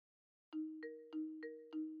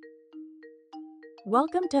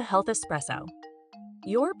Welcome to Health Espresso,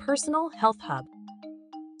 your personal health hub.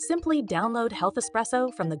 Simply download Health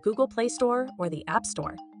Espresso from the Google Play Store or the App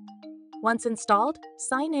Store. Once installed,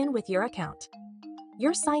 sign in with your account.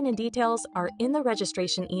 Your sign-in details are in the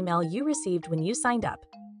registration email you received when you signed up.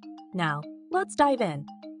 Now, let's dive in.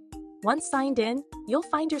 Once signed in, you'll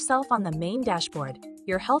find yourself on the main dashboard,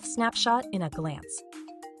 your health snapshot in a glance.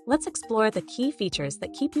 Let's explore the key features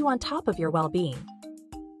that keep you on top of your well-being.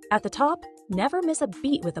 At the top, never miss a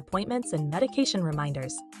beat with appointments and medication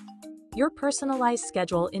reminders. Your personalized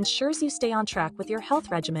schedule ensures you stay on track with your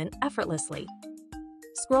health regimen effortlessly.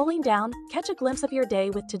 Scrolling down, catch a glimpse of your day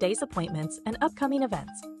with today's appointments and upcoming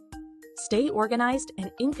events. Stay organized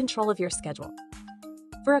and in control of your schedule.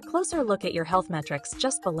 For a closer look at your health metrics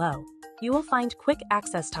just below, you will find quick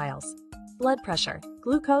access tiles, blood pressure,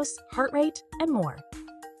 glucose, heart rate, and more.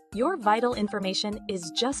 Your vital information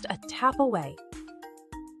is just a tap away.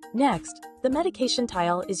 Next, the medication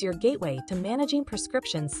tile is your gateway to managing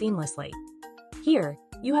prescriptions seamlessly. Here,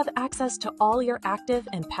 you have access to all your active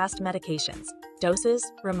and past medications,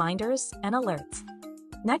 doses, reminders, and alerts.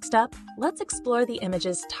 Next up, let's explore the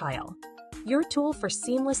Images tile, your tool for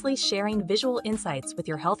seamlessly sharing visual insights with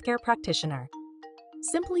your healthcare practitioner.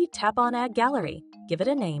 Simply tap on Add Gallery, give it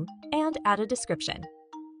a name, and add a description.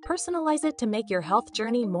 Personalize it to make your health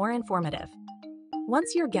journey more informative.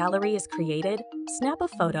 Once your gallery is created, snap a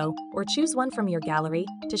photo or choose one from your gallery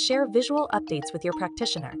to share visual updates with your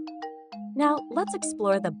practitioner. Now, let's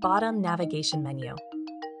explore the bottom navigation menu.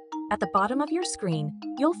 At the bottom of your screen,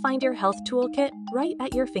 you'll find your health toolkit right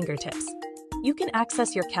at your fingertips. You can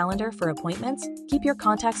access your calendar for appointments, keep your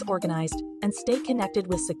contacts organized, and stay connected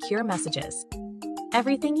with secure messages.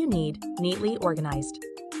 Everything you need, neatly organized.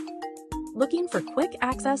 Looking for quick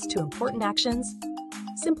access to important actions?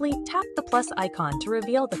 Simply tap the plus icon to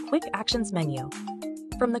reveal the Quick Actions menu.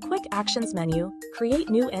 From the Quick Actions menu, create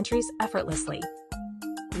new entries effortlessly.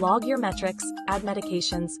 Log your metrics, add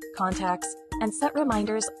medications, contacts, and set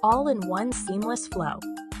reminders all in one seamless flow.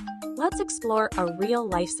 Let's explore a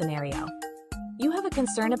real-life scenario. You have a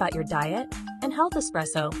concern about your diet, and Health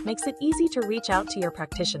Espresso makes it easy to reach out to your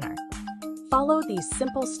practitioner. Follow these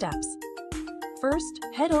simple steps. First,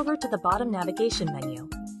 head over to the bottom navigation menu.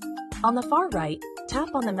 On the far right, tap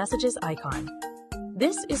on the Messages icon.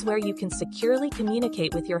 This is where you can securely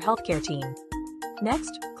communicate with your healthcare team.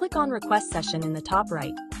 Next, click on Request Session in the top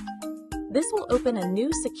right. This will open a new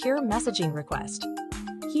secure messaging request.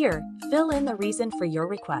 Here, fill in the reason for your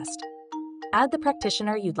request. Add the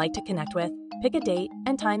practitioner you'd like to connect with, pick a date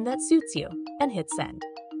and time that suits you, and hit Send.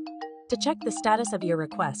 To check the status of your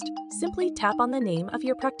request, simply tap on the name of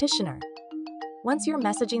your practitioner. Once your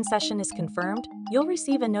messaging session is confirmed, you'll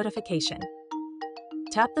receive a notification.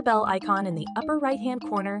 Tap the bell icon in the upper right-hand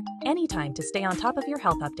corner anytime to stay on top of your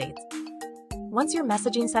health updates. Once your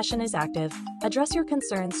messaging session is active, address your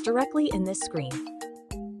concerns directly in this screen.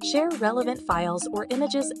 Share relevant files or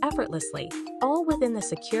images effortlessly, all within the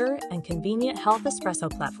secure and convenient Health Espresso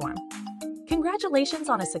platform. Congratulations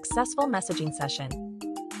on a successful messaging session.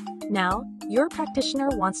 Now, your practitioner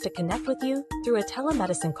wants to connect with you through a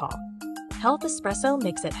telemedicine call. Health Espresso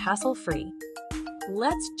makes it hassle-free.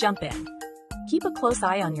 Let's jump in. Keep a close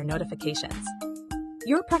eye on your notifications.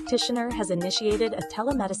 Your practitioner has initiated a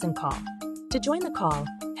telemedicine call. To join the call,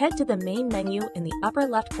 head to the main menu in the upper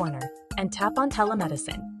left corner and tap on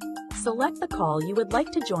Telemedicine. Select the call you would like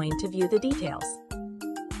to join to view the details.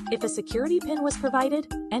 If a security PIN was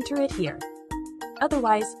provided, enter it here.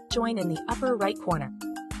 Otherwise, join in the upper right corner.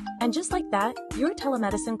 And just like that, your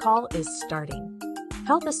telemedicine call is starting.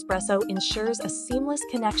 Health Espresso ensures a seamless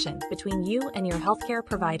connection between you and your healthcare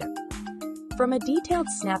provider. From a detailed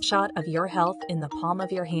snapshot of your health in the palm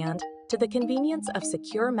of your hand to the convenience of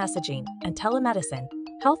secure messaging and telemedicine,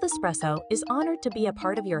 Health Espresso is honored to be a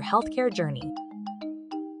part of your healthcare journey.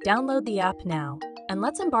 Download the app now, and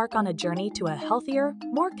let's embark on a journey to a healthier,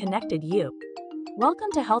 more connected you. Welcome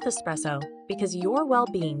to Health Espresso, because your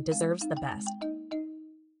well-being deserves the best.